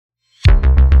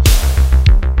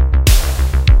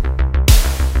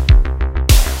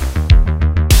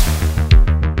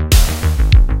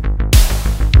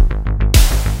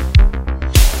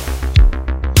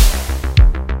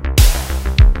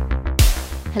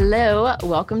Hello,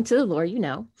 welcome to The Lore You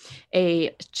Know,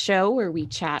 a show where we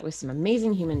chat with some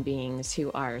amazing human beings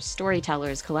who are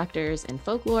storytellers, collectors, and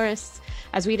folklorists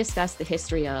as we discuss the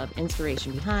history of,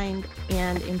 inspiration behind,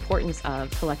 and importance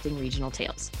of collecting regional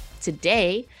tales.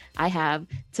 Today, I have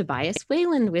Tobias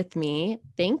Wayland with me.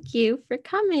 Thank you for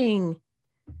coming.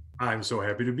 I'm so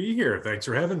happy to be here. Thanks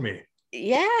for having me.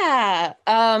 Yeah.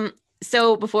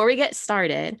 So before we get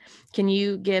started, can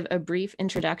you give a brief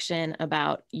introduction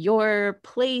about your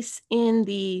place in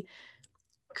the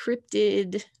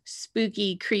cryptid,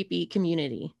 spooky, creepy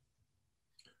community?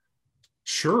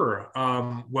 Sure.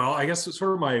 Well, I guess it's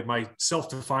sort of my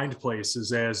self-defined place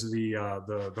is as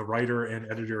the writer and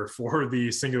editor for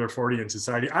the Singular Fortean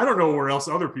Society. I don't know where else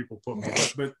other people put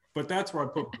me, but that's where I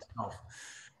put myself.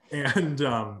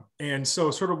 And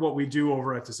so sort of what we do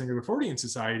over at the Singular Fortean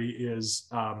Society is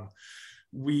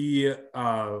we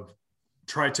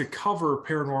try to cover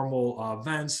paranormal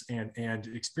events and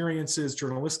experiences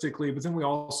journalistically, but then we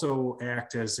also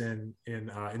act as an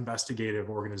investigative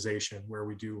organization where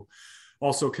we do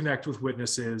also connect with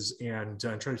witnesses and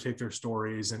try to take their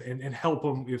stories and help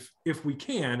them if we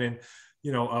can. And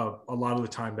a lot of the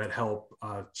time that help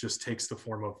just takes the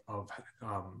form of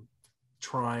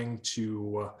trying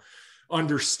to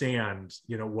understand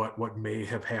what may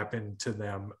have happened to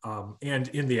them, and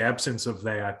in the absence of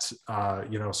that,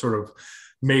 sort of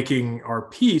making our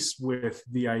peace with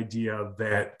the idea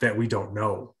that we don't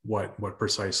know what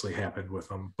precisely happened with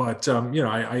them. But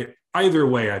I either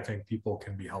way, I think people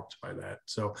can be helped by that.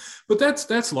 So, but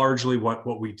that's largely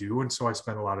what we do. And so I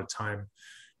spend a lot of time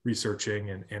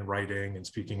researching and writing and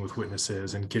speaking with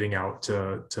witnesses and getting out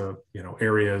to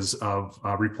areas of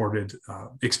reported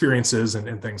experiences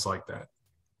and things like that.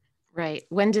 Right.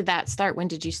 When did that start? When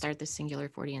did you start the Singular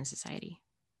Fortean Society?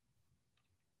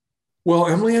 Well,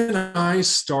 Emily and I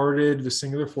started the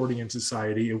Singular Fortean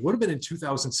Society. It would have been in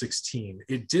 2016.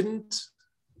 It didn't,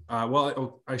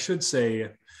 I should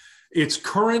say its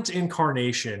current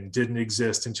incarnation didn't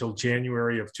exist until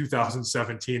January of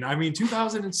 2017. I mean,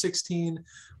 2016,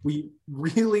 we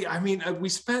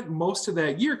spent most of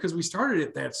that year because we started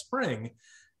it that spring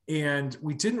and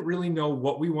we didn't really know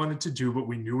what we wanted to do, but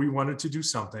we knew we wanted to do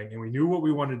something and we knew what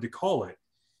we wanted to call it.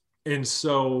 And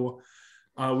so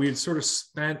we had sort of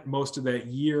spent most of that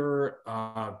year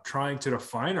trying to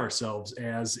define ourselves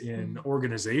as an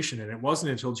organization. And it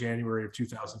wasn't until January of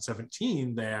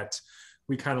 2017 that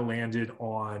we kind of landed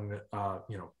on,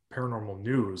 paranormal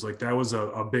news. Like that was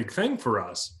a big thing for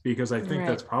us because I think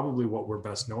that's probably what we're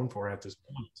best known for at this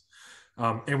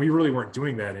point. And we really weren't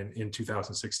doing that in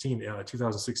 2016.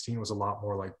 2016 was a lot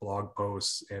more like blog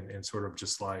posts and sort of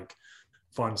just like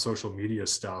fun social media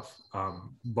stuff.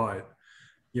 But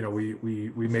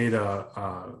we made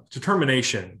a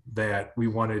determination that we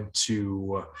wanted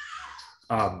to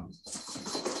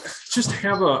just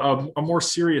have a more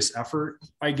serious effort,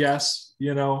 I guess.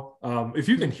 If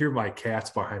you can hear my cats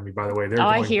behind me, by the way, they're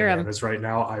going bananas right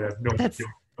now. I have no idea.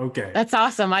 Okay, that's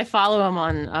awesome. I follow them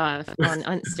on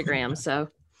Instagram. So,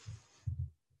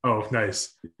 oh,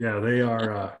 nice. Yeah, they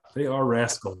are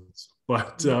rascals.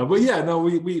 But yeah, no,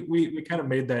 we kind of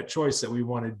made that choice that we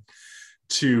wanted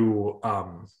to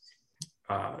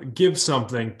give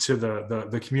something to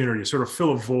the community, sort of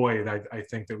fill a void. I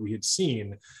think that we had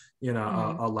seen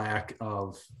a lack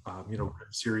of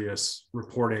serious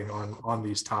reporting on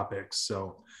these topics.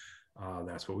 So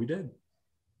that's what we did.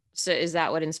 So is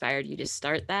that what inspired you to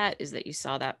start that? Is that you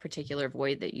saw that particular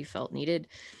void that you felt needed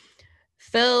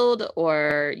filled,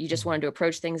 or you just wanted to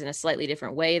approach things in a slightly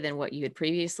different way than what you had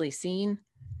previously seen?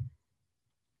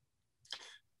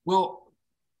 Well,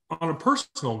 on a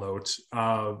personal note,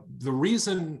 the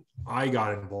reason I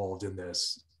got involved in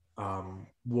this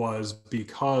was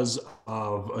because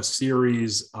of a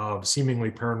series of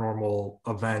seemingly paranormal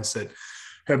events that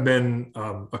have been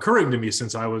occurring to me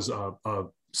since I was a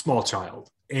small child.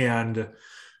 And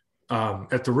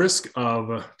at the risk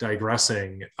of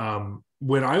digressing,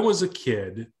 when I was a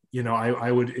kid,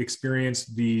 I would experience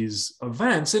these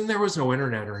events, and there was no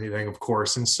internet or anything, of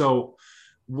course. And so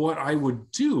what I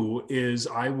would do is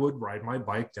I would ride my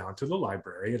bike down to the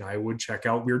library and I would check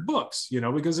out weird books,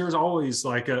 because there's always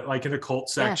like an occult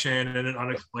section and an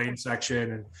unexplained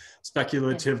section and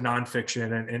speculative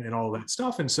nonfiction and all that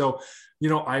stuff. And so,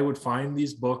 I would find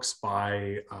these books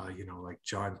by, like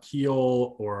John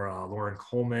Keel or Lauren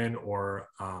Coleman or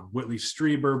Whitley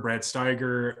Strieber, Brad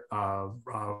Steiger,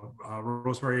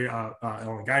 Rosemary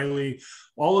Ellen Guiley,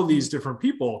 all of these different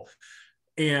people.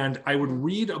 And I would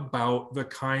read about the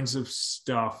kinds of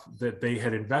stuff that they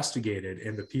had investigated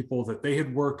and the people that they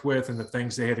had worked with and the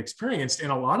things they had experienced.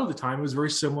 And a lot of the time it was very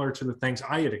similar to the things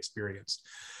I had experienced.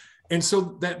 And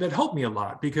so that helped me a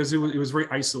lot, because it was very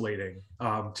isolating,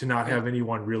 to not have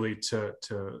anyone really to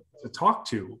talk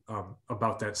to,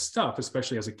 about that stuff,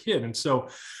 especially as a kid. And so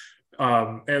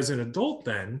as an adult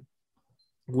then,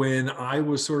 when I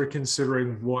was sort of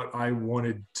considering what I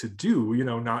wanted to do,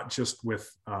 not just with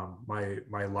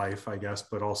my life, I guess,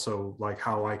 but also like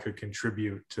how I could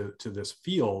contribute to this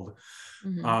field,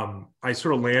 I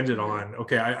sort of landed on,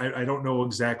 okay, I don't know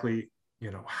exactly,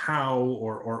 how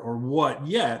or what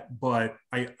yet, but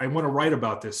I want to write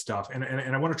about this stuff, and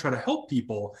I want to try to help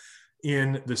people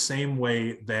in the same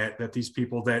way that these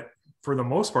people that, for the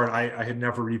most part, I had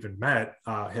never even met,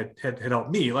 had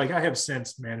helped me. Like, I have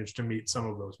since managed to meet some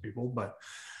of those people, but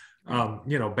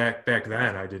back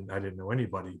then I didn't know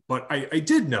anybody. But I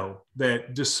did know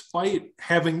that despite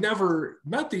having never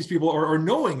met these people or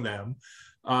knowing them,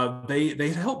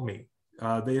 they'd helped me.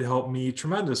 They helped me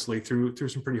tremendously through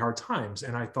some pretty hard times.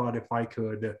 And I thought, if I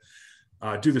could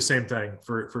do the same thing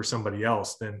for somebody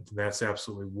else, then that's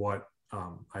absolutely what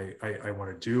I want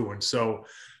to do. And so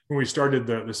when we started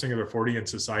the Singular Fortean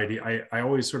Society, I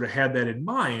always sort of had that in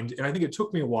mind. And I think it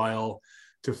took me a while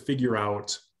to figure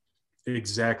out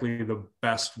exactly the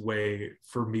best way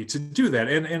for me to do that.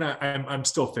 And I'm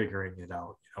still figuring it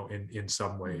out, in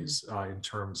some ways, in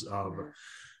terms of,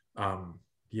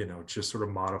 just sort of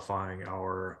modifying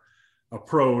our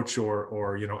approach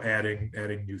or adding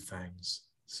new things.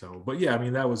 So, but yeah, I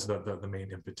mean, that was the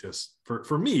main impetus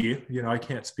for me. I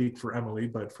can't speak for Emily,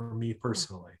 but for me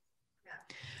personally.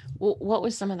 Well, what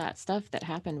was some of that stuff that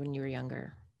happened when you were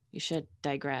younger? You should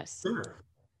digress. Sure.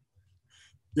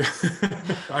 Yeah.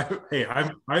 Hey,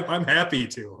 I'm happy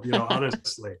to,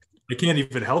 honestly. I can't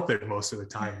even help it most of the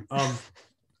time.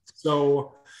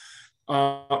 So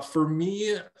for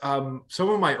me, some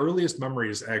of my earliest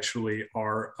memories actually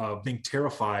are being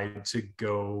terrified to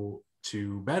go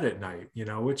to bed at night,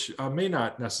 which may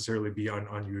not necessarily be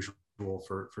unusual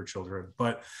for children,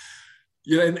 but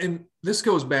and this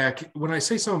goes back, when I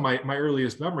say some of my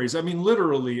earliest memories, I mean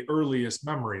literally earliest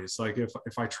memories. Like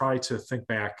if I try to think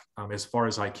back as far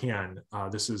as I can,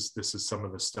 this is some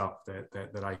of the stuff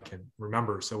that I can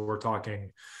remember. So we're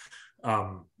talking,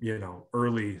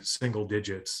 early single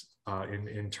digits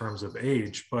in terms of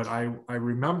age. But I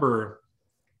remember,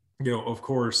 of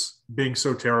course, being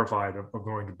so terrified of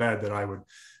going to bed that I would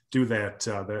do that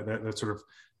sort of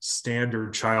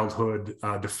standard childhood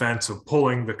defense of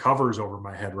pulling the covers over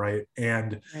my head, right?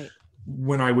 And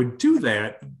when I would do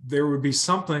that, there would be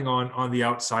something on the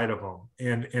outside of them,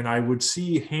 and I would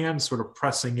see hands sort of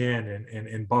pressing in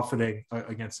and buffeting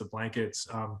against the blankets.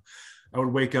 I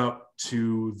would wake up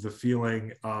to the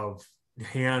feeling of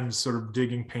hands sort of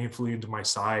digging painfully into my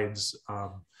sides.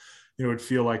 It would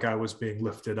feel like I was being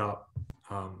lifted up,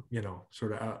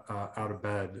 sort of out of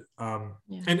bed.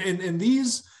 And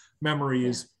these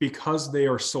memories, because they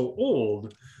are so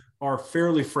old, are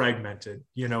fairly fragmented,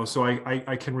 so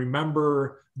I can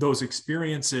remember those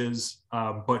experiences,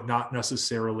 but not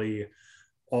necessarily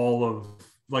all of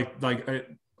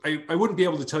I wouldn't be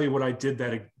able to tell you what I did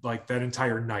that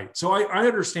entire night. So I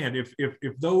understand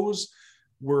if those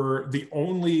were the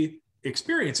only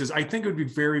experiences, I think it would be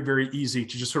very, very easy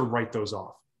to just sort of write those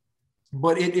off,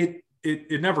 but it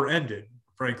never ended,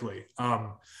 frankly.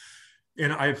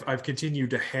 And I've continued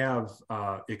to have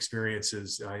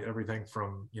experiences, everything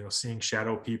from seeing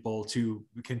shadow people to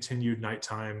continued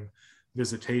nighttime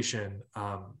visitation,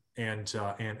 and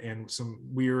some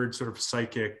weird sort of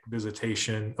psychic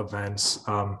visitation events,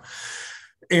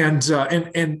 and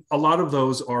a lot of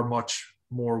those are much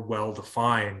more well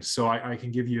defined. So I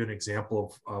can give you an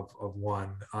example of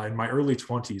one. In my early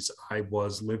 20s, I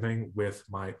was living with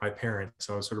my parents.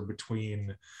 So I was sort of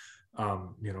between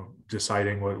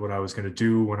deciding what I was going to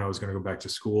do, when I was going to go back to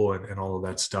school, and all of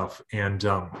that stuff. And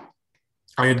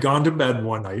I had gone to bed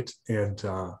one night, and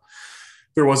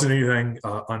there wasn't anything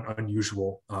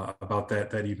unusual about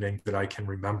that evening that I can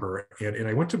remember. And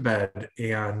I went to bed,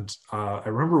 and I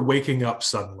remember waking up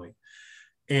suddenly.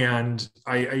 And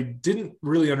I didn't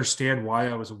really understand why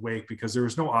I was awake, because there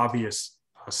was no obvious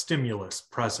stimulus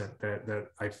present that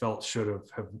I felt should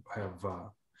have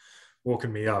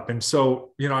woken me up. And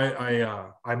so,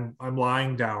 I'm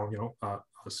lying down,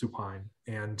 supine,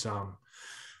 and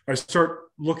I start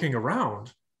looking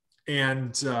around,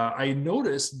 and I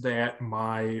noticed that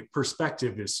my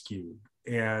perspective is skewed.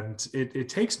 And it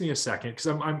takes me a second, because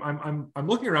I'm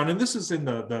looking around, and this is in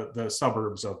the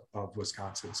suburbs of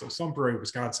Wisconsin. So Sun Prairie,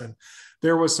 Wisconsin,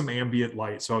 there was some ambient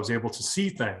light, so I was able to see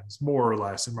things more or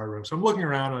less in my room. So I'm looking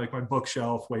around, like my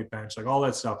bookshelf, weight bench, like all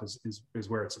that stuff is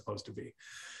where it's supposed to be.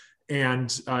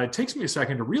 And it takes me a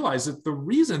second to realize that the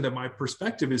reason that my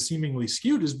perspective is seemingly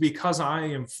skewed is because I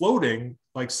am floating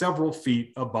like several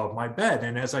feet above my bed.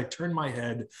 And as I turn my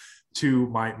head to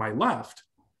my left,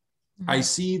 I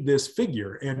see this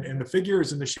figure, and the figure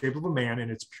is in the shape of a man, and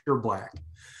it's pure black.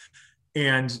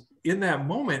 And in that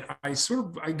moment,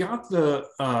 I got the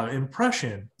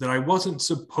impression that I wasn't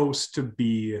supposed to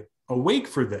be awake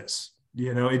for this.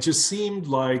 You know, it just seemed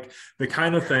like the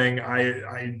kind of thing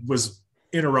I was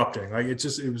interrupting. Like it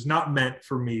was not meant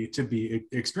for me to be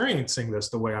experiencing this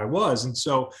the way I was. And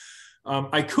so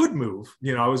I could move,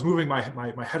 you know, I was moving my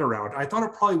head around. I thought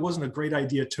it probably wasn't a great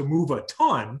idea to move a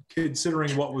ton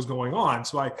considering what was going on.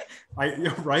 So I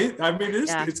right. I mean,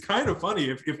 it's kind of funny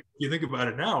if you think about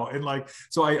it now. And like,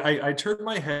 so I turned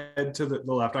my head to the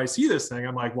left. I see this thing.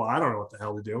 I'm like, well, I don't know what the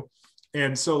hell to do.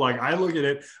 And so like, I look at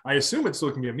it, I assume it's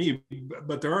looking at me,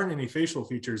 but there aren't any facial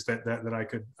features that I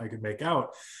could make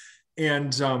out.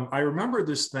 And I remember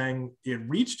this thing, it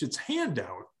reached its hand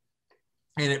out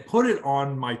and it put it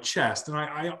on my chest. And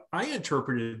I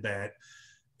interpreted that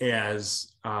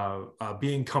as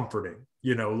being comforting,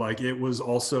 you know, like it was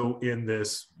also in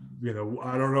this, you know,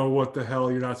 I don't know what the hell,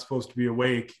 you're not supposed to be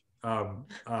awake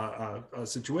a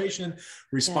situation,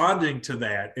 responding to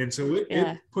that. And so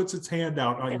it puts its hand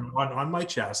out on my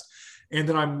chest. And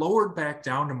then I'm lowered back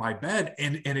down to my bed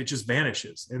and it just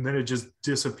vanishes. And then it just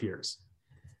disappears.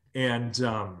 And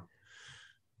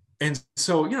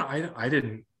so, you know, I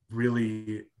didn't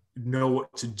really know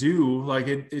what to do. Like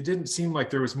it didn't seem like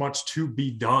there was much to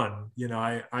be done. You know,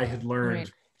 I had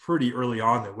learned pretty early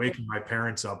on that waking my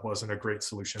parents up wasn't a great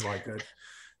solution. Like that,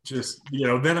 just, you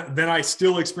know, then I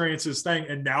still experience this thing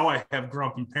and now I have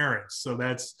grumpy parents. So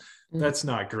that's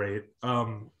not great.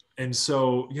 And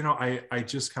so, you know, I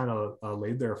just kind of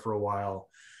laid there for a while.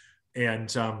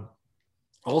 And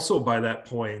also by that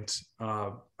point,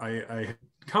 I had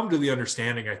come to the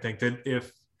understanding, I think, that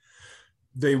if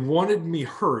they wanted me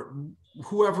hurt,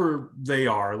 whoever they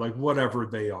are, like whatever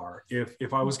they are,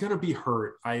 if I was going to be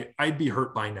hurt, I'd be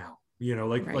hurt by now, you know,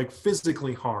 like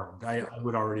physically harmed. I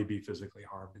would already be physically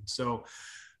harmed. And so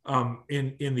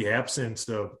in the absence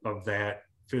of that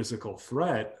physical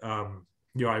threat,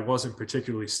 you know, I wasn't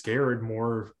particularly scared,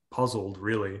 more puzzled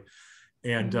really.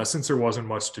 And since there wasn't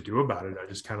much to do about it, I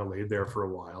just kind of laid there for a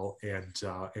while and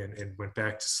went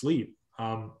back to sleep.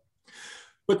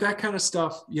 But that kind of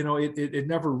stuff, you know, it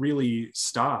never really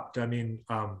stopped. I mean,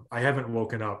 I haven't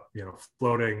woken up, you know,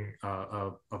 floating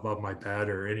above my bed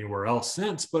or anywhere else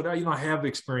since. But you know, I have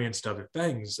experienced other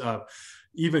things.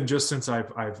 Even just since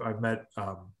I've met,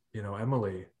 you know,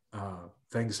 Emily,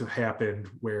 things have happened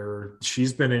where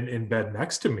she's been in bed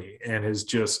next to me and has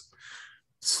just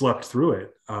slept through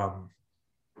it.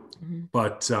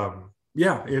 But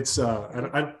yeah, it's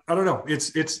I don't know.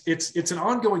 It's an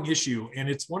ongoing issue, and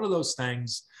it's one of those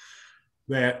things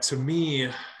that to me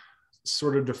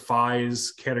sort of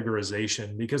defies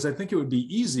categorization, because I think it would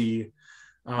be easy,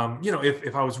 you know,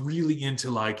 if I was really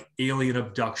into like alien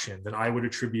abduction, then I would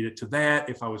attribute it to that.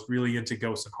 If I was really into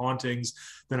ghosts and hauntings,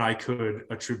 then I could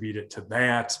attribute it to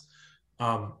that.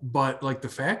 But like the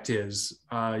fact is,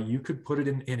 you could put it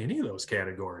in any of those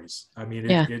categories. I mean,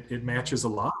 it matches a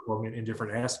lot of them in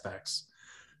different aspects.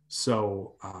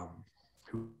 So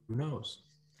who knows?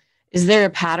 Is there a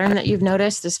pattern that you've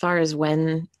noticed as far as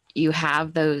when you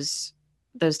have those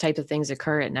types of things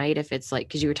occur at night? If it's like,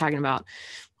 because you were talking about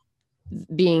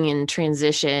being in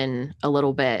transition a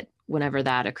little bit whenever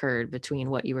that occurred between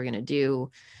what you were going to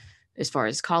do as far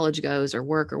as college goes or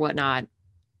work or whatnot,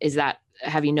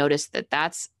 have you noticed that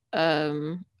that's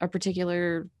a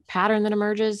particular pattern that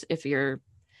emerges if you're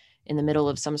in the middle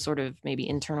of some sort of maybe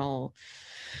internal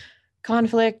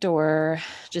conflict or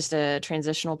just a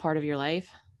transitional part of your life?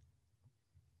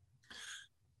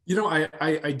 You know,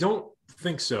 I don't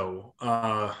think so.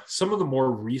 Some of the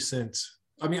more recent,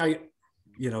 I mean,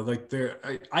 you know, like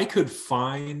I could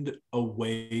find a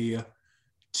way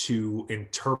to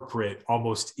interpret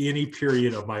almost any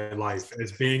period of my life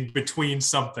as being between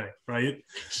something, right?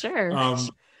 Sure.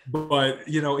 But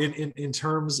you know, in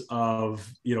terms of,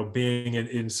 you know, being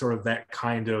in sort of that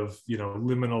kind of, you know,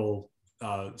 liminal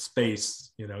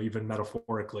space, you know, even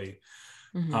metaphorically,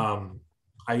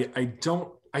 I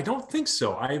don't think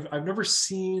so. I've never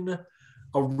seen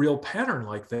a real pattern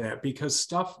like that, because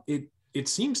stuff it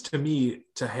seems to me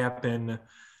to happen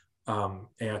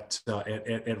at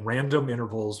random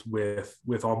intervals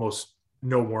with almost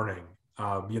no warning.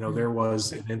 You know, there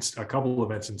was a couple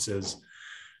of instances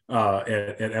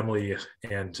at Emily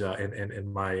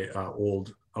and my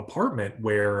old apartment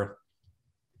where,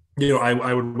 you know,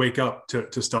 I would wake up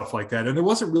to stuff like that, and there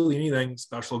wasn't really anything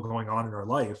special going on in our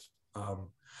life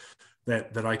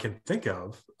that I can think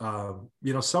of.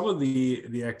 You know, some of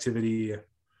the activity,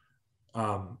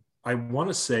 I want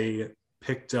to say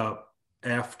picked up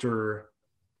after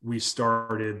we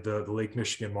started the Lake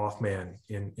Michigan Mothman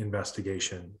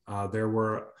investigation. There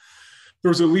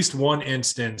was at least one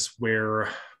instance where,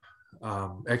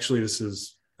 actually this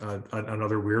is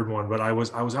another weird one, but I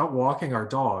was out walking our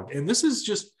dog, and this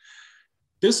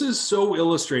is so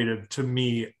illustrative to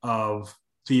me of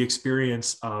the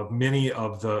experience of many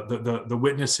of the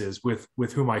witnesses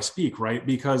with whom I speak, right?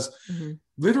 Because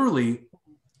literally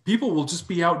people will just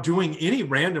be out doing any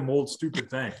random old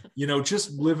stupid thing,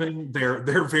 just living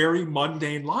their very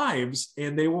mundane lives,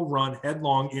 and they will run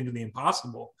headlong into the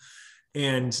impossible.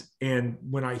 And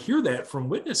when I hear that from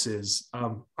witnesses,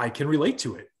 I can relate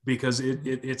to it because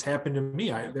it's happened to me.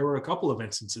 There were a couple of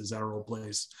instances at our old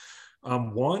place.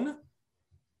 One,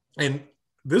 and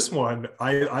this one,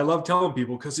 I love telling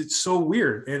people because it's so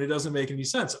weird and it doesn't make any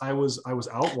sense. I was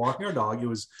out walking our dog.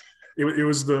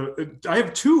 I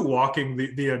have two walking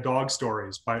the dog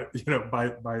stories by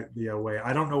the way.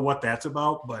 I don't know what that's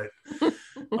about, but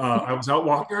I was out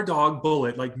walking our dog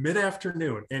Bullet like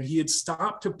mid-afternoon, and he had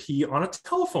stopped to pee on a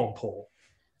telephone pole.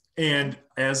 And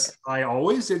as I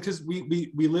always did, because we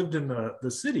lived in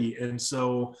the city, and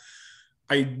so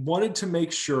I wanted to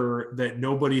make sure that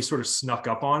nobody sort of snuck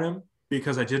up on him,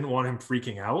 because I didn't want him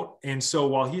freaking out. And so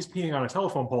while he's peeing on a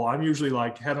telephone pole, I'm usually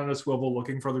like head on a swivel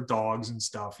looking for other dogs and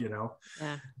stuff, Yeah.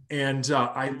 And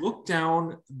I look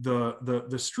down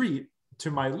the street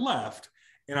to my left,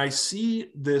 and I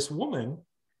see this woman,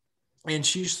 and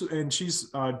she's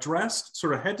dressed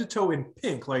sort of head to toe in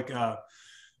pink, like a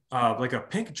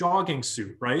pink jogging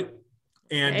suit, right?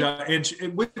 And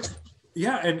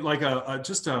and like a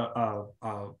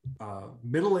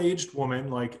middle-aged woman,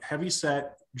 like heavy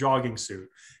set jogging suit,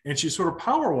 and she's sort of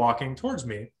power walking towards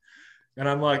me, and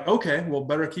I'm like, okay, well,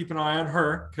 better keep an eye on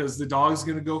her because the dog's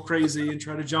gonna go crazy and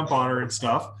try to jump on her and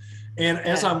stuff. And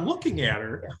as I'm looking at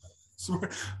her,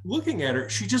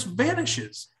 she just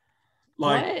vanishes,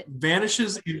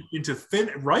 vanishes into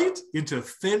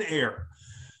thin air.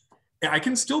 I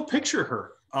can still picture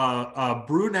her,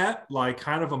 brunette, like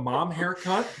kind of a mom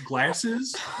haircut,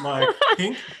 glasses, like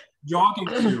pink jogging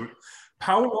suit,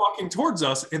 power walking towards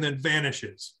us, and then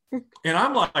vanishes. And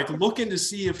I'm like looking to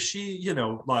see if she,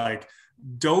 like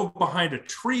dove behind a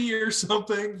tree or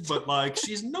something, but like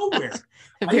she's nowhere.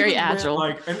 Very agile.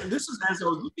 And this is as I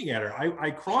was looking at her.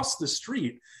 I crossed the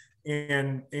street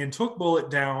and took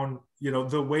Bullet down,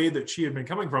 the way that she had been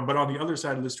coming from, but on the other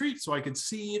side of the street, so I could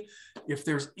see if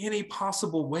there's any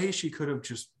possible way she could have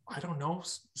just, I don't know,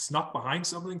 snuck behind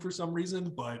something for some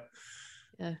reason. But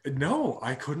no,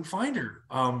 I couldn't find her.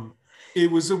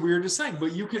 It was the weirdest thing,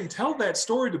 but you can tell that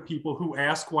story to people who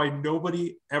ask why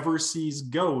nobody ever sees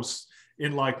ghosts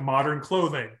in like modern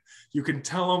clothing. You can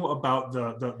tell them about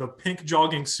the pink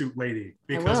jogging suit lady,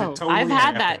 because it totally I've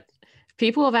had that.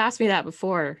 People have asked me that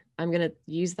before. I'm going to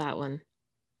use that one.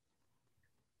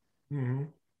 Mm-hmm.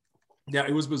 Yeah,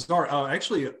 it was bizarre.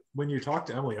 Actually, when you talked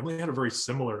to Emily had a very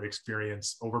similar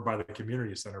experience over by the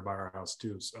community center by our house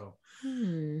too. So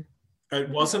it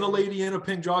wasn't a lady in a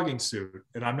pink jogging suit,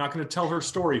 and I'm not going to tell her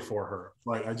story for her,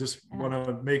 but I just want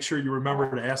to make sure you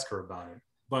remember to ask her about it.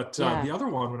 But the other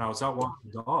one, when I was out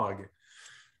walking the dog,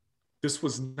 this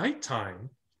was nighttime,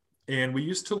 and we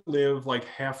used to live like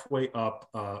halfway up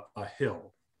a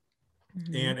hill.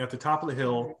 And at the top of the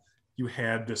hill, you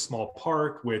had this small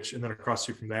park, and then across the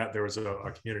street from that, there was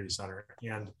a community center.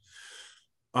 And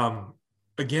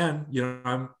again,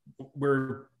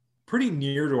 we're pretty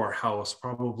near to our house,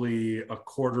 probably a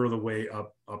quarter of the way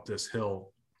up this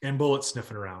hill, and Bullet's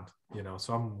sniffing around,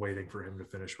 so I'm waiting for him to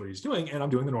finish what he's doing, and I'm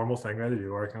doing the normal thing I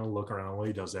do, where I kind of look around while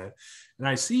he does that. And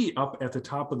I see up at the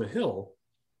top of the hill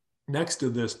next to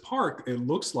this park, it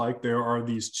looks like there are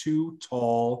these two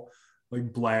tall,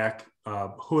 like black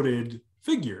hooded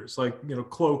figures, like,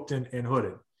 cloaked and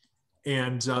hooded.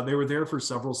 And they were there for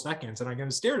several seconds, and I kind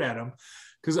of stared at them.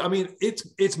 Because I mean,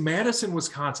 it's Madison,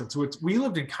 Wisconsin, so we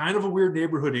lived in kind of a weird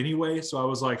neighborhood anyway. So I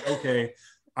was like, okay,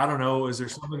 I don't know, is there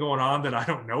something going on that I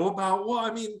don't know about? Well,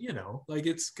 I mean, like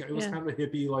it was kind of a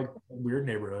hippie, like weird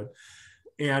neighborhood.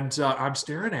 And I'm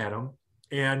staring at them,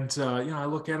 and I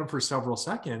look at them for several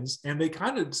seconds, and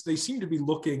they seem to be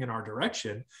looking in our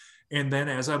direction. And then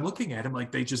as I'm looking at them,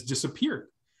 like they just disappeared.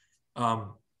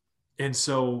 And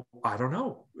so I don't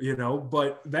know,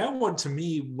 but that one to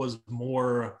me was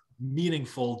more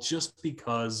meaningful just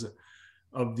because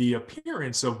of the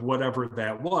appearance of whatever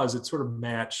that was. It sort of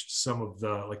matched some of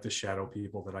the shadow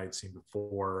people that I had seen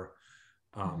before.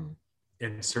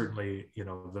 And certainly,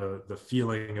 the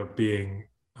feeling of being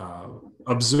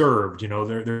observed,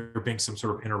 there being some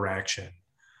sort of interaction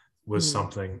was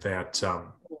something that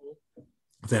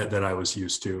I was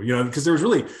used to, because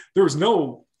there was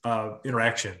no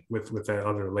interaction with that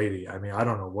other lady. I mean, I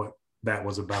don't know what that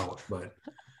was about, but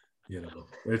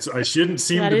she didn't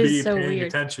seem That to is be so paying weird.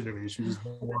 attention to me. She was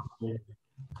more,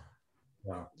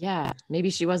 yeah, maybe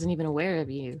she wasn't even aware of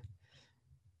you.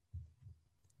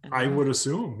 I would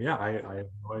assume. Yeah, I have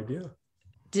no idea.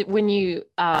 When you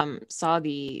saw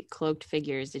the cloaked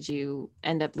figures, did you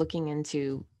end up looking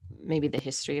into maybe the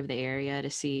history of the area to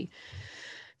see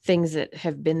things that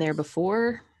have been there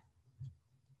before?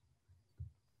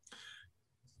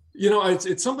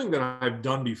 It's something that I've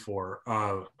done before,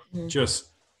 Mhm.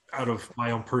 just out of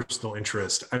my own personal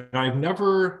interest. I've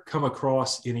never come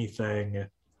across anything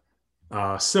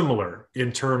similar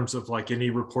in terms of like any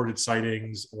reported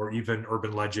sightings or even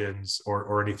urban legends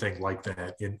or anything like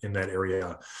that in that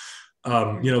area.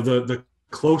 The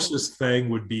closest thing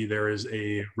would be there is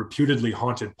a reputedly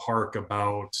haunted park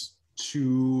about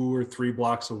 2 or 3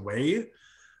 blocks away,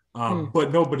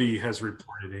 but nobody has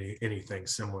reported anything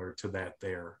similar to that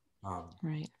there.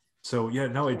 Right. So yeah,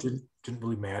 no, it didn't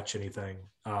really match anything.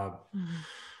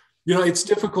 It's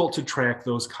difficult to track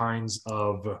those kinds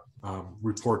of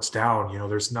reports down.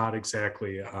 There's not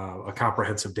exactly a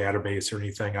comprehensive database or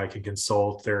anything I can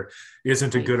consult. There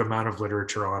isn't a good amount of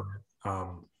literature on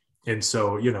it. And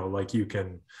so, like you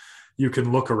can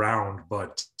look around,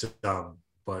 but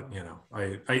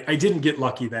I didn't get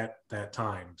lucky that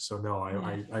time. So no,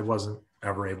 I wasn't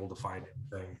ever able to find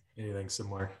anything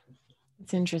similar.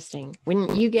 It's interesting.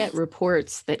 When you get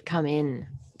reports that come in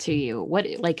to you,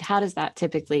 how does that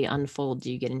typically unfold?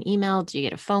 Do you get an email? Do you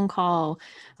get a phone call,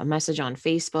 a message on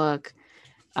Facebook?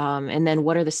 And then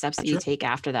what are the steps that you take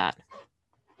after that?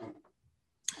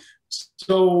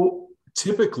 So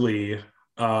typically,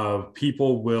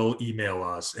 people will email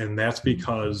us, and that's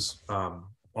because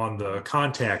on the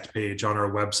contact page on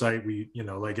our website,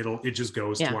 it just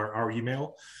goes to our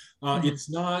email. It's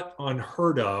not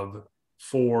unheard of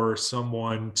for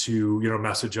someone to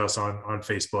message us on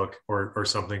Facebook or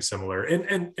something similar,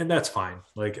 and that's fine.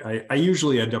 Like I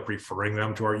usually end up referring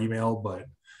them to our email, but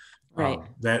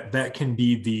that can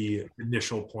be the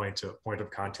initial point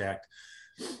of contact.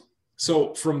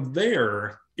 So from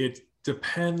there, it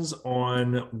depends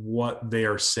on what they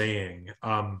are saying,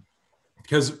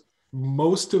 because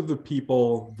most of the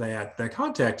people that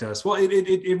contact us, well,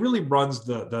 it really runs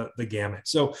the gamut.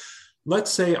 So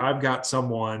let's say I've got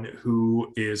someone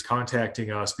who is contacting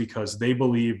us because they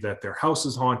believe that their house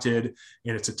is haunted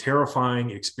and it's a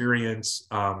terrifying experience,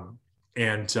 and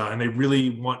they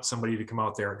really want somebody to come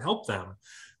out there and help them,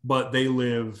 but they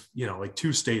live, like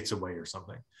 2 states away or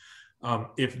something.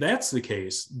 If that's the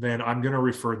case, then I'm going to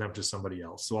refer them to somebody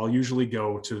else. So I'll usually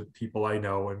go to people I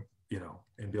know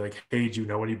and be like, hey, do you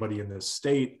know anybody in this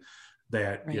state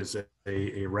that is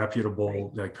a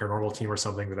reputable like paranormal team or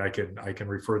something that I can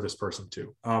refer this person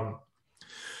to?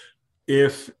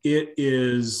 If it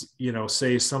is,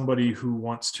 say somebody who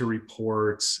wants to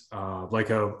report like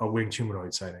a winged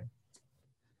humanoid sighting,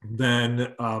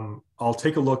 then I'll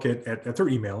take a look at their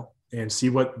email and see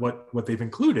what they've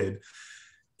included.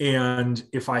 And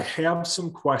if I have some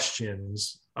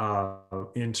questions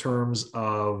in terms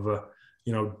of,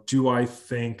 do I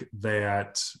think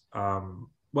that,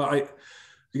 I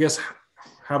guess,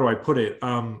 how do I put it?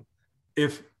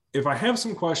 If I have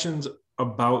some questions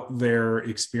about their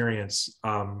experience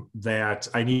that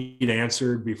I need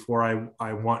answered before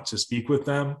I want to speak with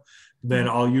them, then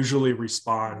I'll usually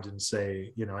respond and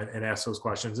say, and ask those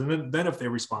questions. And then if they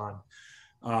respond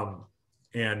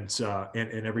and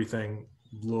everything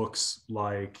looks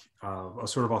like a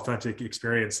sort of authentic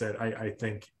experience that I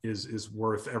think is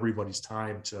worth everybody's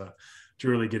time to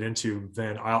really get into,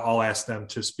 then I'll ask them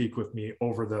to speak with me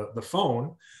over the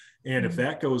phone. And if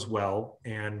that goes well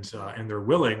and they're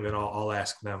willing, then I'll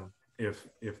ask them if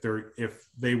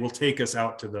they will take us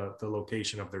out to the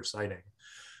location of their sighting.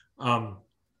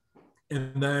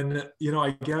 And then,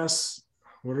 I guess,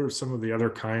 what are some of the other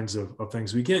kinds of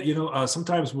things we get?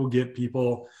 Sometimes we'll get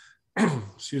people,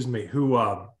 excuse me, who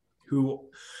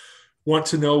want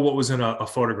to know what was in a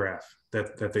photograph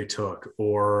that they took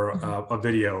or a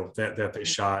video that they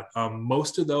shot.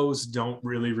 Most of those don't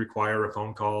really require a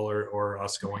phone call or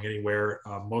us going anywhere.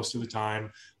 Most of the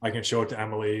time I can show it to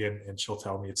Emily and she'll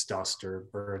tell me it's dust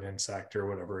or an insect or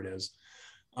whatever it is.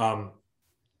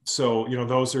 So,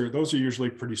 those are usually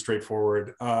pretty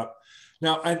straightforward.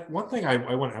 Now, one thing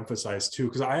I want to emphasize too,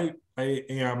 because I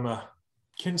am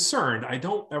concerned, I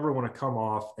don't ever want to come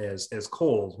off as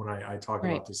cold when I talk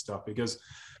about this stuff, because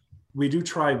we do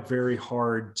try very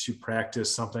hard to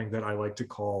practice something that I like to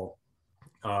call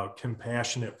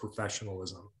compassionate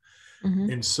professionalism.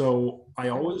 And so I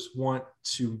always want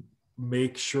to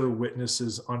make sure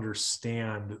witnesses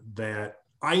understand that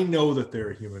I know that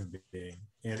they're a human being,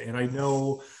 and I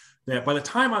know that by the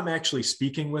time I'm actually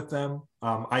speaking with them,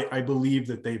 I believe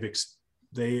that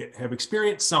they have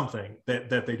experienced something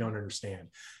that they don't understand,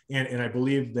 and I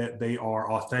believe that they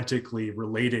are authentically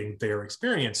relating their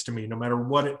experience to me, no matter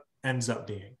what it ends up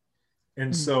being.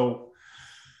 And so,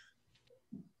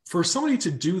 for somebody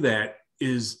to do that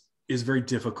is very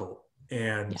difficult,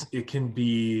 and it can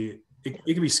be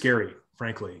scary,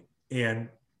 frankly, and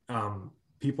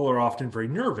people are often very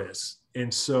nervous.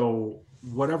 And so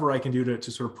whatever I can do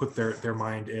to sort of put their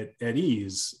mind at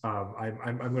ease, I'm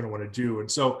going to want to do.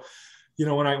 And so,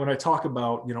 when I talk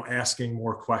about, asking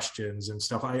more questions and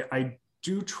stuff, I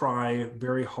do try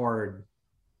very hard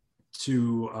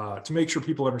to make sure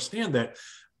people understand that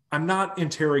I'm not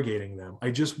interrogating them.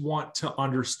 I just want to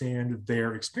understand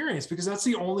their experience, because that's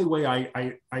the only way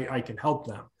I can help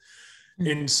them.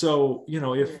 And so,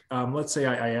 if let's say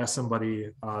I ask somebody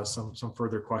some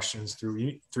further questions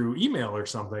through email or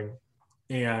something,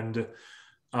 and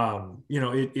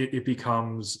it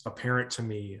becomes apparent to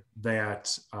me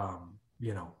that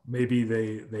maybe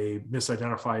they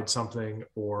misidentified something,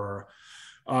 or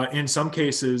in some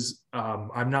cases,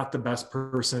 I'm not the best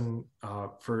person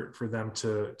for them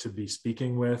to be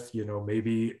speaking with.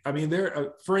 Maybe, I mean,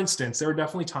 for instance, there are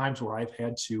definitely times where I've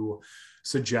had to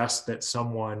suggest that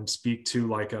someone speak to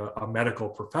like a medical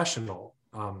professional,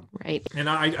 right? And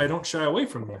I don't shy away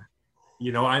from that.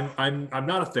 I'm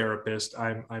not a therapist.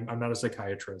 I'm not a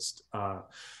psychiatrist.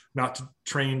 Not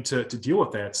trained to deal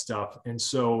with that stuff. And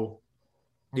so,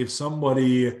 if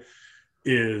somebody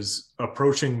is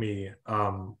approaching me,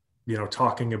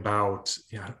 talking about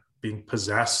being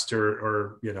possessed,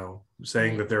 or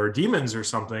saying that there are demons or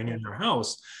something in their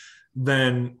house,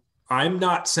 then I'm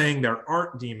not saying there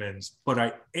aren't demons, but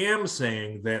I am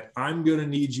saying that I'm going to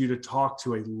need you to talk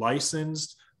to a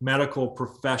licensed medical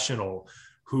professional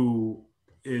who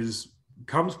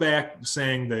comes back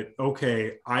saying that,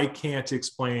 okay, I can't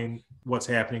explain what's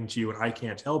happening to you and I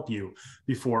can't help you,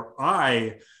 before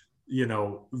the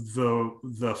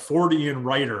Fordian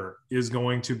writer is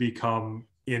going to become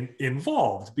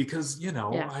involved, because,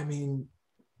 I mean,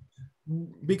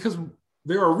 because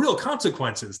there are real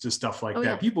consequences to stuff like that.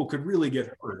 Yeah. People could really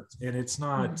get hurt, and it's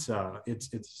not,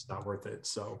 it's not worth it.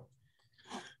 So,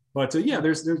 but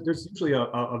there's usually a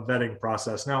vetting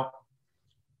process. Now,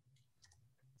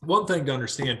 one thing to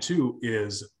understand too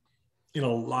is, in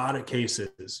a lot of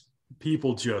cases,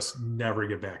 people just never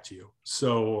get back to you.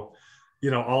 So,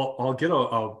 I'll get a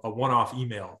one-off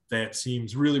email that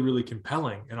seems really, really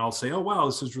compelling, and I'll say, oh, wow,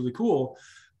 this is really cool.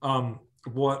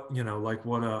 What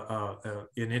an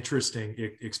interesting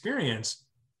experience.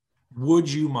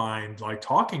 Would you mind like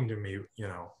talking to me,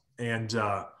 and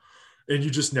you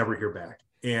just never hear back.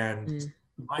 And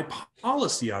my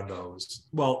policy on those,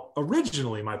 well,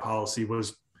 originally my policy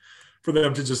was for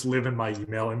them to just live in my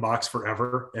email inbox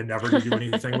forever and never to do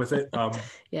anything with it.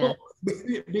 Well,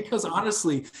 because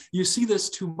honestly, you see this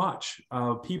too much.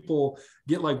 People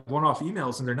get like one-off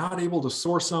emails and they're not able to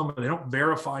source them, and they don't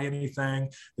verify anything.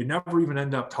 They never even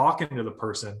end up talking to the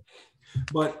person,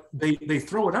 but they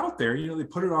throw it out there. They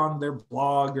put it on their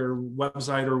blog or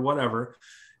website or whatever,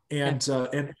 and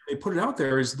they put it out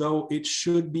there as though it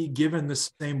should be given the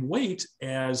same weight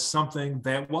as something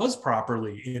that was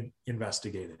properly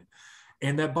investigated.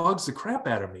 And that bugs the crap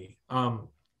out of me.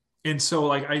 And so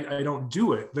like, I don't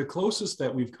do it. The closest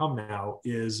that we've come now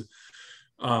is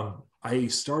I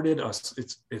started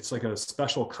it's like a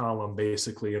special column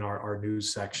basically in our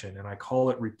news section. And I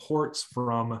call it Reports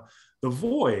from the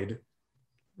Void,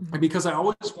 because I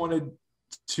always wanted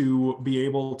to be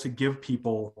able to give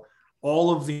people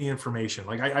all of the information.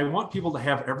 Like I want people to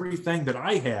have everything that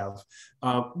I have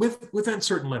within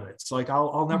certain limits. Like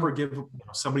I'll never give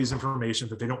somebody's information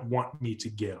that they don't want me to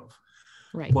give.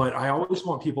 Right. But I always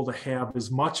want people to have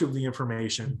as much of the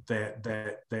information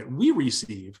that we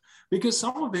receive, because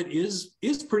some of it is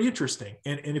pretty interesting.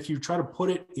 And if you try to put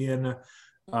it in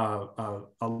a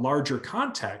larger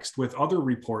context with other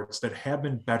reports that have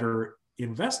been better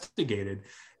investigated,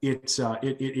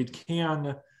 it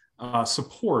can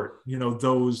support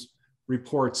those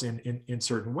reports in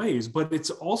certain ways. But it's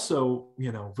also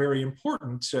very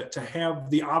important to have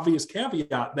the obvious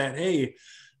caveat that, hey,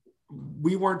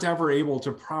 we weren't ever able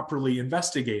to properly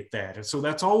investigate that. And so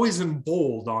that's always in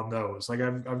bold on those. Like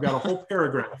I've got a whole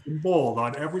paragraph in bold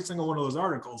on every single one of those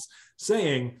articles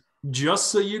saying, just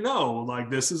so you know, like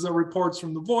this is a Reports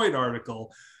from the Void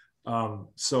article.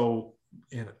 So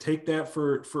take that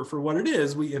for what it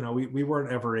is. We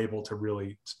weren't ever able to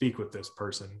really speak with this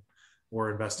person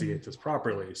or investigate this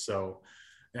properly. So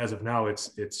as of now,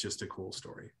 it's just a cool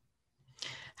story.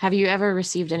 Have you ever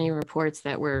received any reports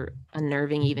that were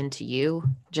unnerving even to you,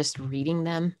 just reading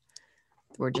them,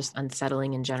 or just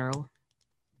unsettling in general?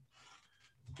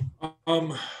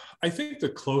 I think the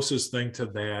closest thing to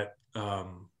that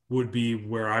would be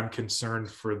where I'm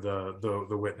concerned for the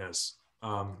witness,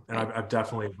 and Right. I've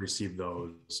definitely received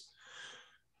those.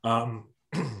 Um,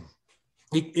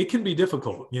 it can be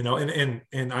difficult, and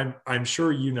I'm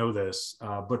sure you know this,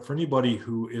 but for anybody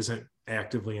who isn't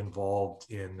actively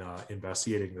involved in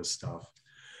investigating this stuff,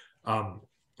 um,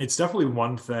 it's definitely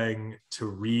one thing to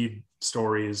read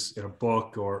stories in a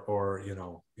book or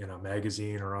in a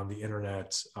magazine or on the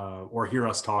internet, or hear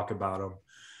us talk about them,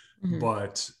 Mm-hmm.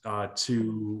 but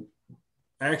to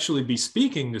actually be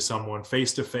speaking to someone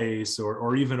face to face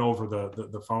or even over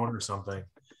the phone or something,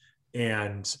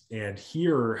 and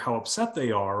hear how upset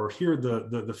they are or hear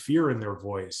the fear in their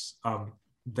voice,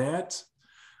 that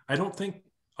I don't think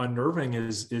unnerving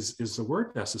is the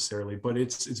word necessarily, but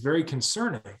it's very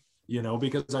concerning,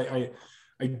 because I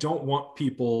don't want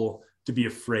people to be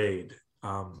afraid.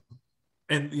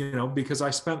 And because I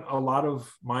spent a lot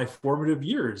of my formative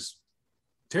years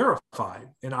terrified,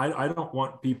 and I don't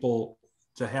want people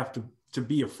to have to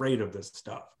be afraid of this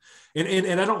stuff,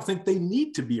 and I don't think they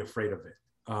need to be afraid of it.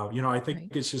 I think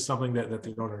Right. it's just something that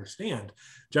they don't understand.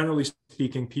 Generally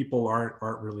speaking, people aren't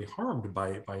really harmed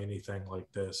by anything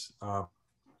like this,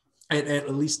 and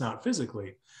at least not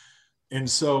physically. And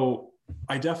so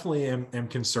I definitely am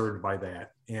concerned by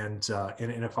that. And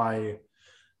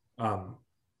um,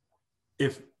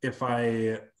 if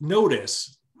I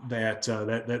notice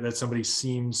that somebody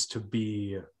seems to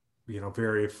be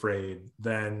very afraid,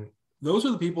 then those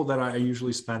are the people that I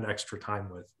usually spend extra time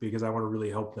with, because I want to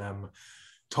really help them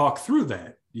talk through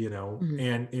that, Mm-hmm.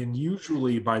 and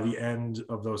usually by the end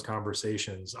of those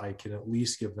conversations, I can at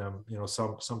least give them,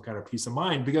 some kind of peace of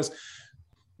mind, because,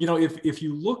 if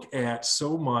you look at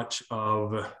so much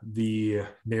of the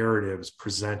narratives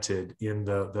presented in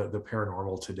the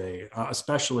paranormal today,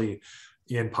 especially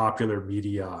in popular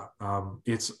media,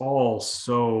 it's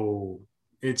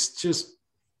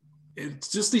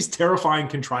just these terrifying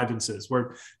contrivances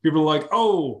where people are like,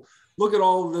 oh, look at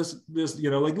all this,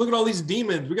 like, look at all these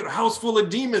demons. We got a house full of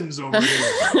demons over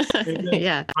here. And then,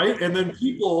 Yeah. right? And then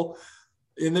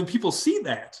people see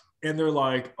that and they're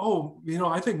like, oh,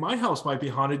 I think my house might be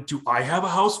haunted. Do I have a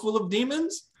house full of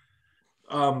demons?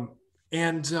 And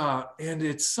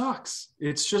it sucks.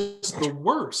 It's just the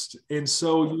worst. And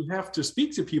so you have to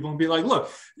speak to people and be like, look,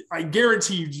 I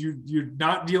guarantee you're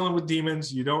not dealing with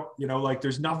demons. You don't, like,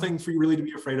 there's nothing for you really to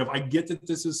be afraid of. I get that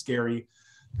this is scary,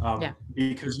 Yeah.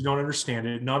 because you don't understand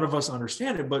it. None of us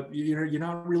understand it, but you're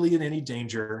not really in any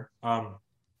danger.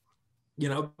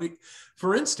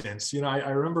 For instance,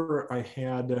 I remember I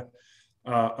had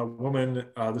a woman,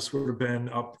 this would have been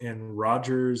up in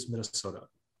Rogers, Minnesota.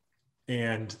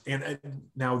 And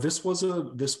now this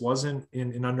wasn't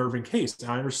an unnerving case.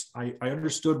 I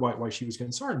understood why she was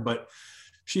concerned, but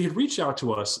she had reached out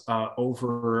to us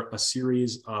over a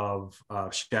series of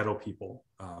shadow people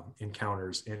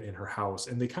encounters in her house,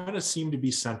 and they kind of seemed to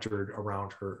be centered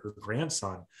around her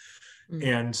grandson. Mm-hmm.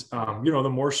 And the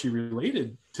more she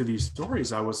related to these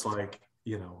stories, I was like,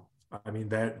 I mean,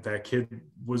 that kid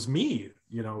was me,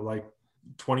 like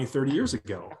 20, 30 years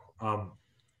ago.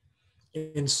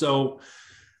 And so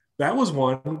that was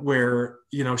one where,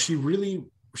 she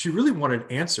really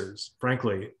wanted answers,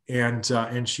 frankly. And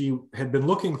she had been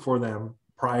looking for them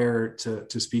prior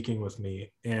to speaking with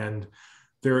me. And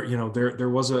there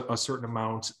was a certain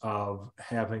amount of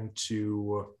having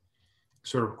to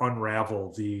sort of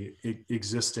unravel the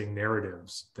existing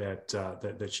narratives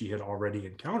that she had already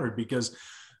encountered, because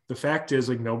the fact is,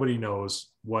 like, nobody knows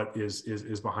what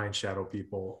is behind shadow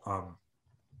people.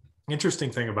 Interesting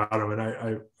thing about them, and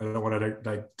I don't want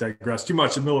to digress too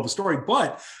much in the middle of a story,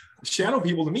 but shadow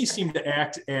people to me seem to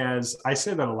act as, I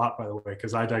say that a lot, by the way,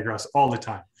 because I digress all the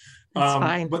time. It's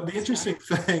fine. But the interesting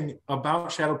thing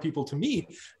about shadow people to me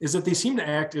is that they seem to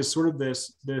act as sort of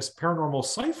this paranormal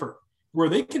cipher, where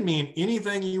they can mean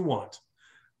anything you want,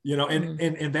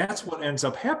 and that's what ends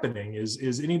up happening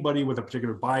is anybody with a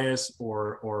particular bias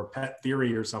or pet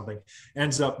theory or something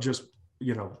ends up just,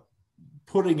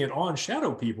 putting it on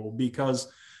shadow people,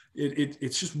 because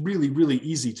it's just really, really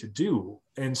easy to do.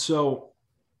 And so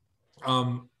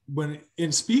when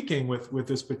in speaking with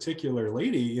this particular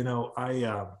lady,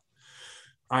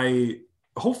 I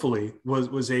hopefully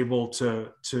was able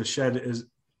to shed as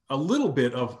a little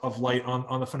bit of light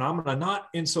on the phenomena, not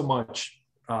in so much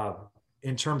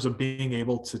in terms of being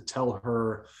able to tell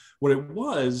her what it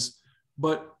was,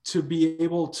 but to be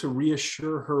able to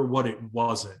reassure her what it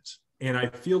wasn't. And I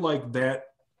feel like that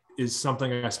is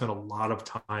something I spent a lot of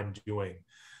time doing.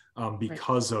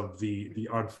 because of the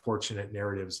unfortunate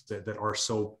narratives that are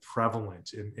so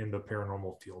prevalent in the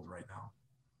paranormal field right now.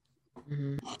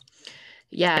 Mm-hmm.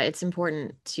 Yeah, it's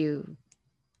important to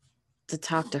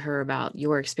talk to her about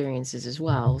your experiences as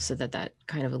well, so that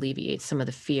kind of alleviates some of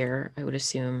the fear, I would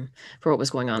assume, for what was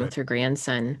going on with her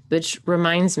grandson. Which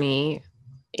reminds me,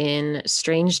 in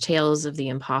Strange Tales of the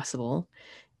Impossible,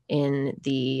 in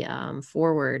the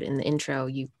foreword, in the intro,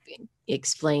 you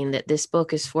explain that this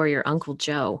book is for your Uncle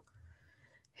Joe,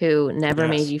 who never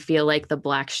made you feel like the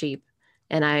black sheep.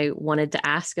 And I wanted to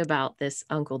ask about this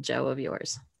Uncle Joe of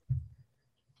yours.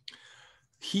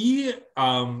 He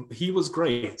was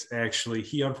great, actually.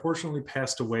 He unfortunately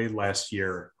passed away last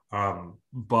year,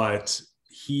 but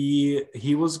he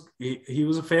was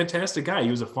a fantastic guy.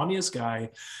 He was the funniest guy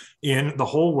in the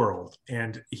whole world,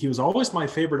 and he was always my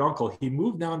favorite uncle. He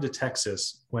moved down to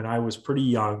Texas when I was pretty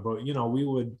young, but we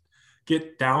would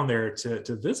get down there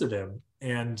to visit him,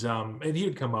 and he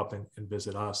would come up and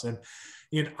visit us. And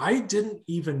I didn't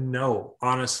even know,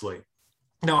 honestly.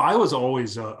 No, I was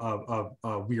always a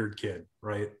weird kid,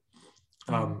 right?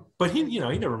 But he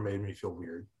never made me feel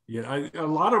weird. A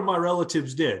lot of my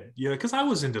relatives did, because I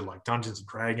was into like Dungeons and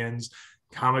Dragons,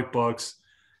 comic books,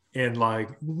 and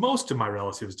like most of my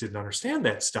relatives didn't understand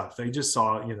that stuff. They just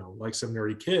saw, like some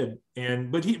nerdy kid,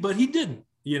 but he didn't.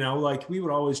 Like we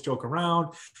would always joke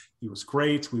around. He was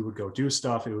great. We would go do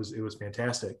stuff. It was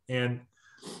fantastic. And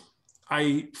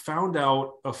I found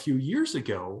out a few years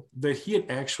ago that he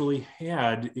had actually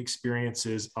had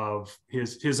experiences of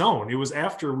his own. It was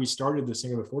after we started the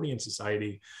Singular Fortean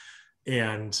Society,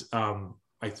 and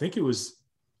I think it was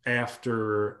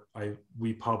after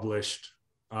we published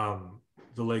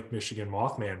the Lake Michigan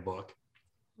Mothman book.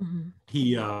 Mm-hmm.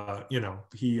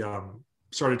 He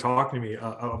started talking to me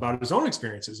about his own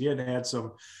experiences. He had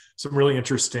some really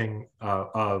interesting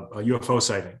UFO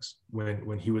sightings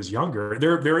when he was younger.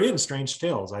 They're in Strange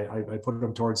Tales. I put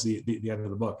them towards the end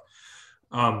of the book.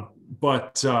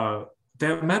 But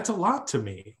that meant a lot to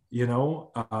me.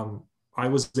 I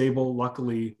was able,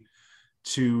 luckily,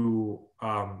 to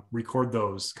record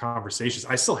those conversations.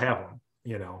 I still have them,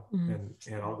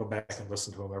 mm-hmm. and I'll go back and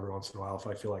listen to them every once in a while if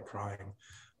I feel like crying.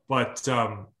 But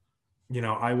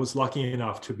I was lucky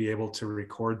enough to be able to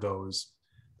record those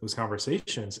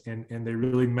conversations, and they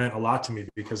really meant a lot to me,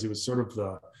 because it was sort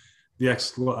of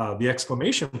the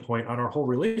exclamation point on our whole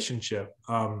relationship,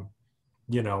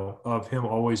 of him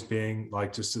always being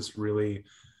like just this really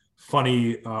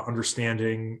funny,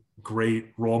 understanding,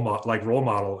 great role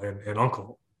model and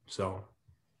uncle. So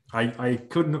I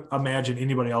couldn't imagine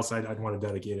anybody else I'd want to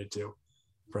dedicate it to,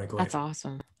 frankly. That's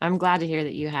awesome. I'm glad to hear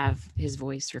that you have his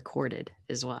voice recorded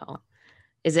as well.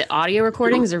 Is it audio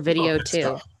recordings or video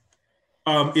too?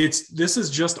 This is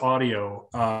just audio,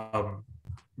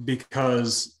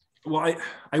 because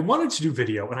I wanted to do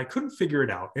video and I couldn't figure it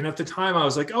out. And at the time I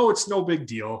was like, oh, it's no big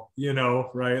deal,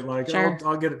 right? Like, sure.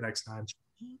 I'll get it next time.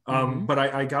 Mm-hmm. But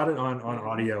I got it on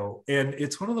audio, and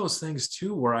it's one of those things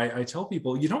too, where I tell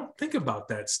people, you don't think about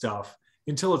that stuff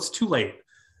until it's too late.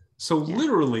 So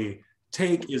literally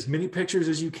take as many pictures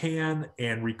as you can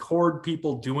and record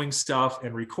people doing stuff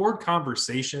and record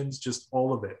conversations, just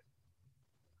all of it.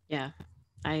 Yeah,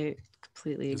 I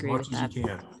completely agree with that. As much as you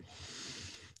can.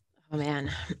 Oh, man.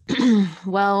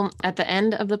 Well, at the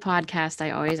end of the podcast,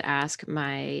 I always ask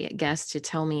my guests to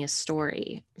tell me a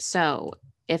story. So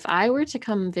if I were to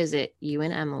come visit you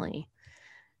and Emily,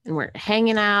 and we're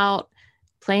hanging out,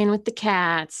 playing with the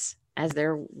cats as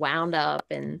they're wound up,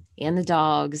 and the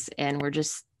dogs, and we're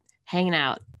just hanging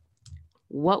out,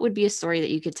 what would be a story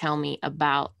that you could tell me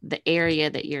about the area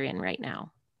that you're in right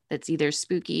now that's either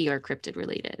spooky or cryptid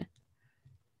related?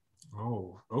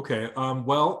 Oh, okay.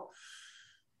 Well,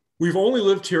 we've only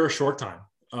lived here a short time.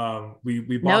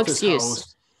 We bought this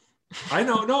house. I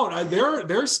know, no,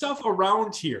 there's stuff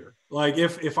around here. Like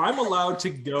if I'm allowed to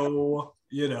go,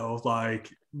 like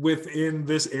within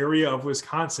this area of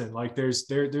Wisconsin, like there's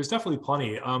definitely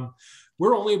plenty.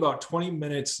 We're only about 20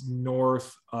 minutes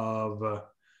north of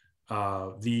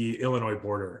the Illinois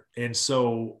border. And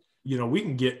so, we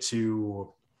can get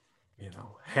to,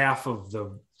 half of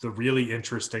the really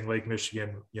interesting Lake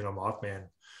Michigan, Mothman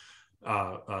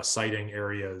sighting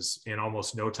areas in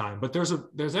almost no time. But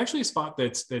there's actually a spot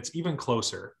that's even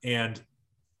closer. And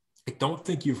I don't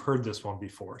think you've heard this one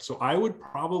before. So I would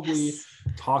probably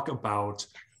talk about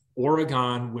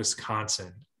Oregon,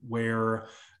 Wisconsin, where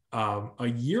a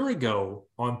year ago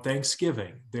on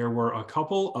Thanksgiving, there were a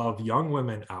couple of young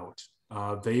women out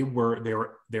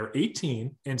They're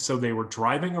 18, and so they were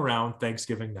driving around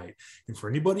Thanksgiving night. And for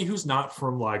anybody who's not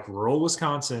from like rural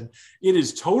Wisconsin, it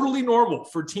is totally normal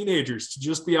for teenagers to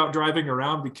just be out driving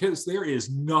around because there is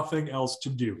nothing else to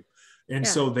do. And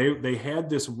so they had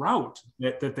this route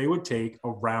that they would take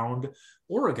around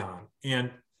Oregon,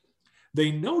 and they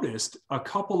noticed a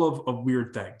couple of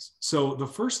weird things. So the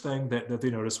first thing that they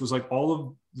noticed was like all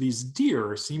of these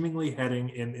deer seemingly heading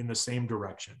in the same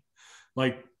direction,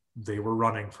 like they were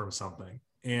running from something.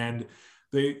 And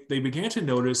they began to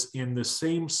notice in the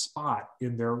same spot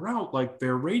in their route, like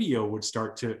their radio would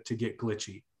start to get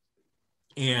glitchy.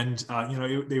 And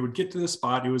they would get to this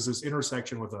spot. It was this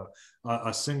intersection with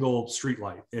a single street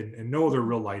light and no other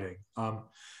real lighting.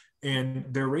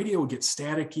 And their radio would get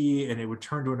staticky and it would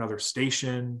turn to another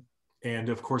station. And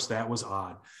of course, that was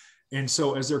odd. And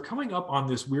so as they're coming up on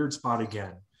this weird spot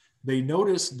again, they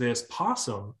noticed this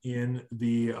possum in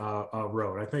the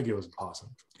road. I think it was a possum.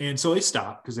 And so they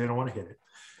stop because they don't want to hit it.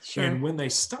 Sure. And when they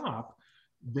stop,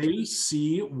 they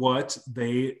see what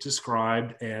they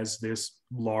described as this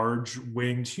large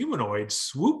winged humanoid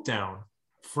swoop down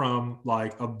from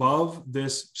like above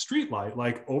this streetlight,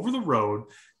 like over the road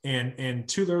and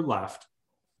to their left.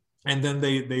 And then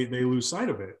they lose sight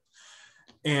of it.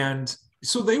 And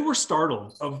so they were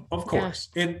startled, of course.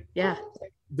 Yeah. And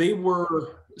they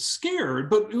were scared,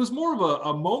 but it was more of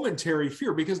a momentary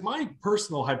fear, because my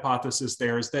personal hypothesis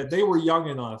there is that they were young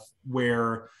enough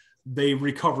where they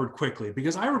recovered quickly.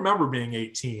 Because I remember being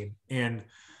 18 and,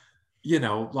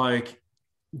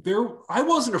 I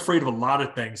wasn't afraid of a lot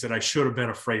of things that I should have been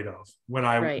afraid of when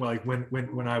I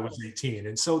when I was 18.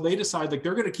 And so they decide like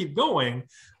they're going to keep going,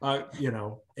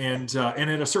 and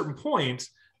at a certain point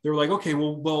they were like, okay,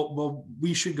 well,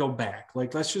 we should go back.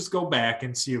 Like, let's just go back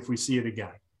and see if we see it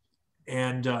again.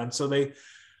 And so they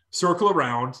circle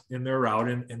around in their route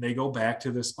and they go back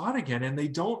to the spot again, and they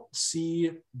don't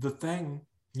see the thing,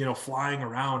 flying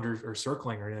around or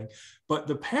circling or anything. But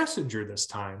the passenger this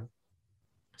time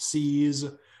sees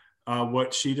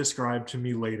what she described to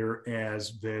me later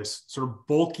as this sort of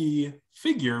bulky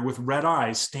figure with red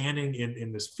eyes standing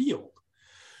in this field.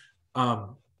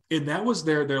 And that was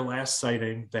their last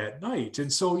sighting that night.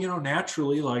 And so,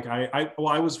 naturally, like I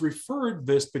was referred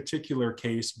this particular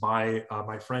case by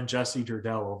my friend Jesse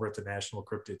Durdell over at the National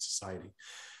Cryptid Society.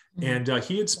 Mm-hmm. And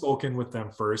he had spoken with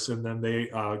them first, and then they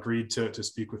agreed to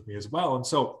speak with me as well. And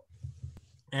so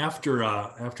after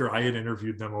I had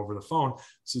interviewed them over the phone,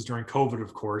 this is during COVID,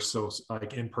 of course, so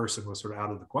like in person was sort of out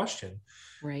of the question.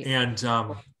 Right. And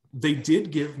they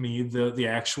did give me the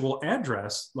actual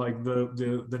address, like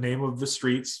the name of the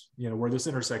streets, where this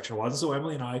intersection was. So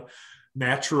Emily and I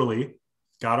naturally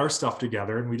got our stuff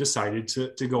together and we decided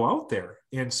to go out there.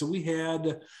 And so we had,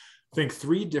 I think,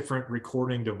 3 different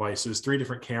recording devices, 3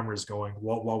 different cameras going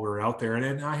while we were out there.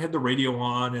 And I had the radio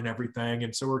on and everything.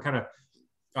 And so we're kind of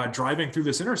driving through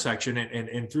this intersection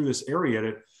and through this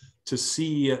area to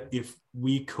see if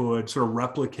we could sort of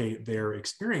replicate their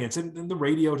experience. And the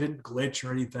radio didn't glitch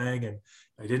or anything. And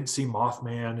I didn't see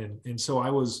Mothman. And so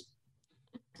I was,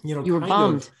 you were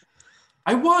bummed.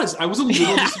 I was a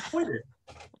little disappointed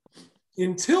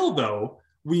until though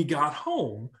we got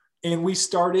home and we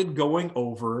started going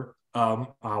over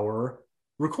our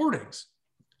recordings.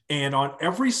 And on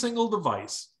every single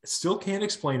device, I still can't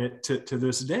explain it to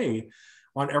this day,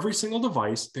 on every single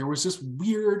device, there was this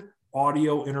weird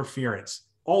audio interference,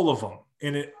 all of them.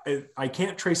 And I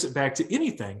can't trace it back to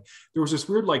anything. There was this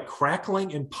weird like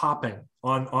crackling and popping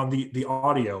on the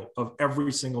audio of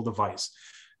every single device.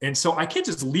 And so I can't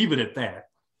just leave it at that,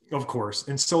 of course.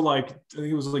 And so like, I think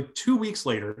it was like 2 weeks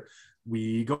later,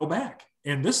 we go back.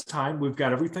 And this time we've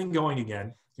got everything going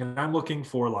again. And I'm looking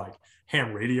for like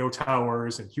ham radio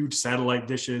towers and huge satellite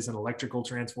dishes and electrical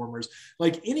transformers,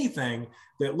 like anything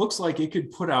that looks like it could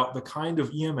put out the kind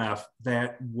of EMF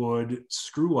that would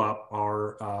screw up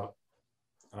our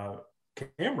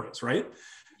cameras, right?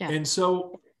 Yeah. And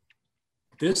so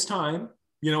this time,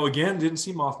 again, didn't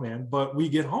see Mothman, but we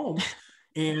get home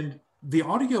and the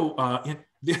audio,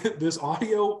 this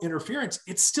audio interference,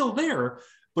 it's still there,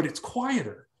 but it's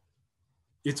quieter.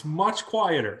 It's much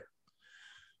quieter.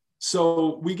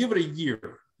 So we give it a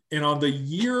year. And on the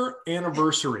year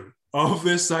anniversary of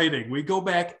this sighting, we go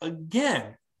back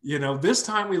again. This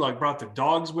time we like brought the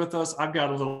dogs with us. I've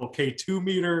got a little K2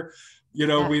 meter,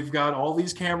 We've got all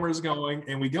these cameras going,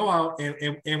 and we go out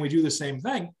and we do the same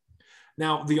thing.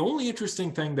 Now, the only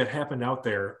interesting thing that happened out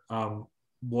there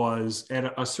was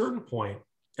at a certain point,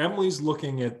 Emily's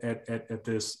looking at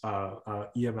this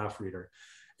EMF reader,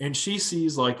 and she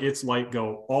sees like its light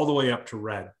go all the way up to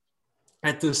red.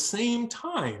 At the same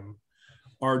time,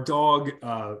 our dog,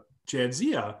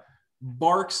 Jadzia,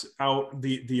 barks out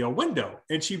the window,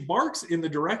 and she barks in the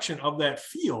direction of that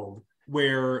field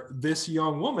where this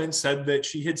young woman said that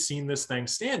she had seen this thing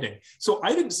standing. So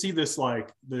I didn't see this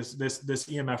like this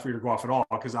EMF reader go off at all,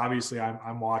 because obviously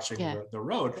I'm watching the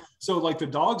road. So like the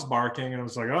dog's barking, and I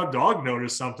was like, oh, dog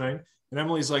noticed something. And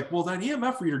Emily's like, well, that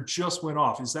EMF reader just went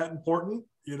off. Is that important?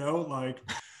 You know, like,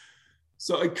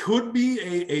 so it could be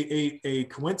a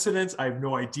coincidence. I have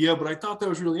no idea, but I thought that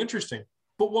was really interesting.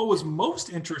 But what was most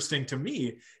interesting to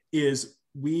me is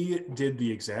we did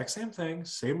the exact same thing,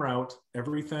 same route,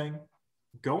 everything,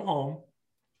 go home,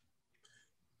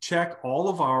 check all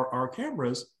of our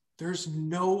cameras. There's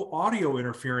no audio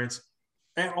interference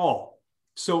at all.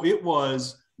 So it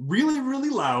was really, really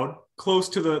loud, close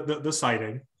to the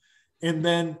sighting, and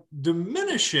then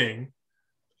diminishing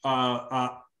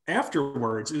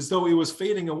afterwards, as though it was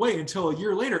fading away, until a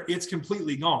year later, it's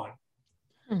completely gone.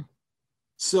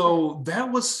 So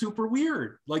that was super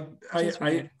weird. Like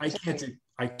I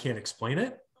can't explain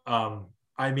it.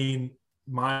 I mean,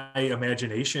 my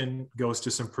imagination goes to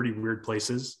some pretty weird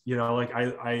places. You know, like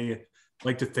I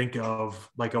like to think of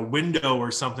like a window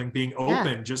or something being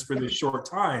open just for this short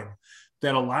time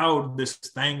that allowed this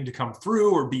thing to come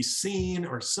through or be seen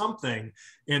or something,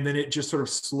 and then it just sort of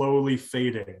slowly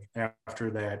fading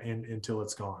after that until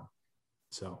it's gone.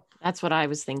 So that's what I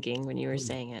was thinking when you were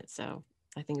saying it. So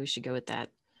I think we should go with that.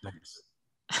 Nice.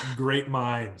 Great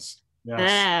minds.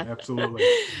 Yes, absolutely.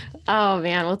 Oh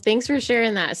man. Well, thanks for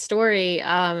sharing that story.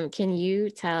 Can you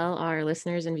tell our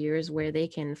listeners and viewers where they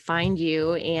can find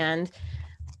you and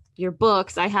your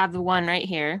books? I have the one right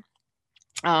here,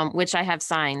 which I have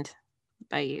signed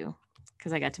by you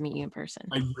because I got to meet you in person.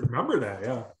 I remember that.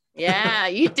 Yeah. Yeah,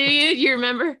 you do. You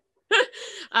remember?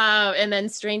 And then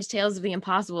Strange Tales of the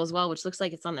Impossible as well, which looks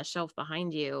like it's on the shelf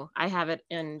behind you. I have it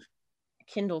in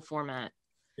Kindle format.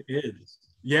 It is.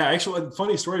 Yeah, actually, a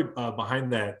funny story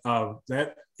behind that.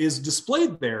 That is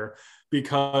displayed there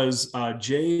because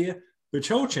Jay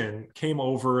Bachochin came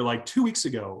over like 2 weeks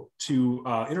ago to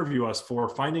interview us for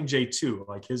Finding J2,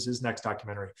 like his next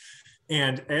documentary.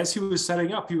 And as he was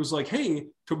setting up, he was like, hey,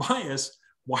 Tobias,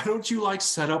 why don't you like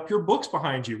set up your books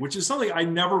behind you? Which is something I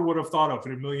never would have thought of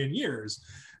in a million years.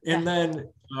 And then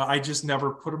I just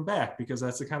never put them back because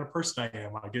that's the kind of person I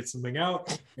am. I get something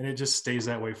out and it just stays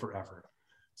that way forever.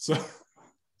 So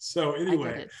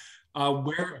anyway,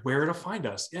 where to find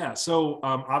us? Yeah. So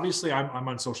obviously I'm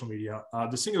on social media.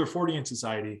 The Singular Fortean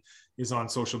Society is on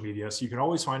social media. So you can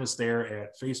always find us there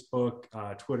at Facebook,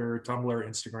 Twitter, Tumblr,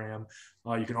 Instagram.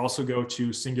 You can also go to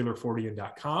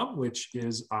singularfortean.com, which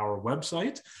is our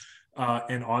website.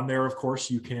 And on there, of course,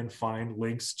 you can find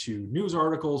links to news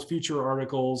articles, feature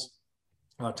articles,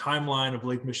 timeline of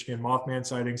Lake Michigan Mothman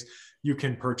sightings. You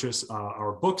can purchase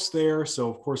our books there. So,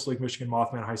 of course, Lake Michigan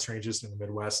Mothman, High Strangest in the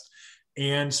Midwest,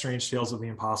 and Strange Tales of the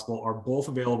Impossible are both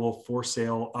available for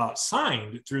sale,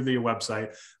 signed through the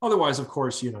website. Otherwise, of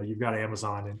course, you've got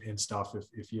Amazon and stuff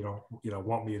if you don't,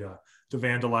 want me to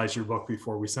vandalize your book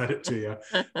before we send it to you.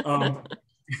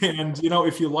 And,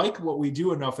 if you like what we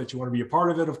do enough that you want to be a part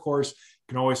of it, of course, you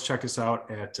can always check us out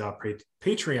at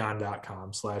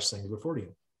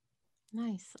patreon.com/singularfortean.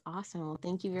 Nice. Awesome. Well,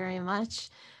 thank you very much.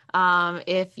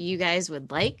 If you guys would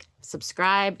like,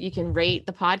 subscribe. You can rate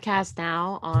the podcast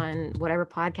now on whatever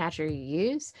podcatcher you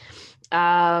use.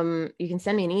 You can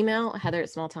send me an email,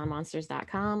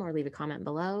 heather@smalltownmonsters.com, or leave a comment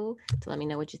below to let me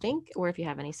know what you think, or if you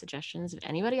have any suggestions of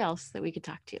anybody else that we could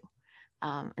talk to.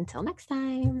 Until next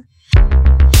time.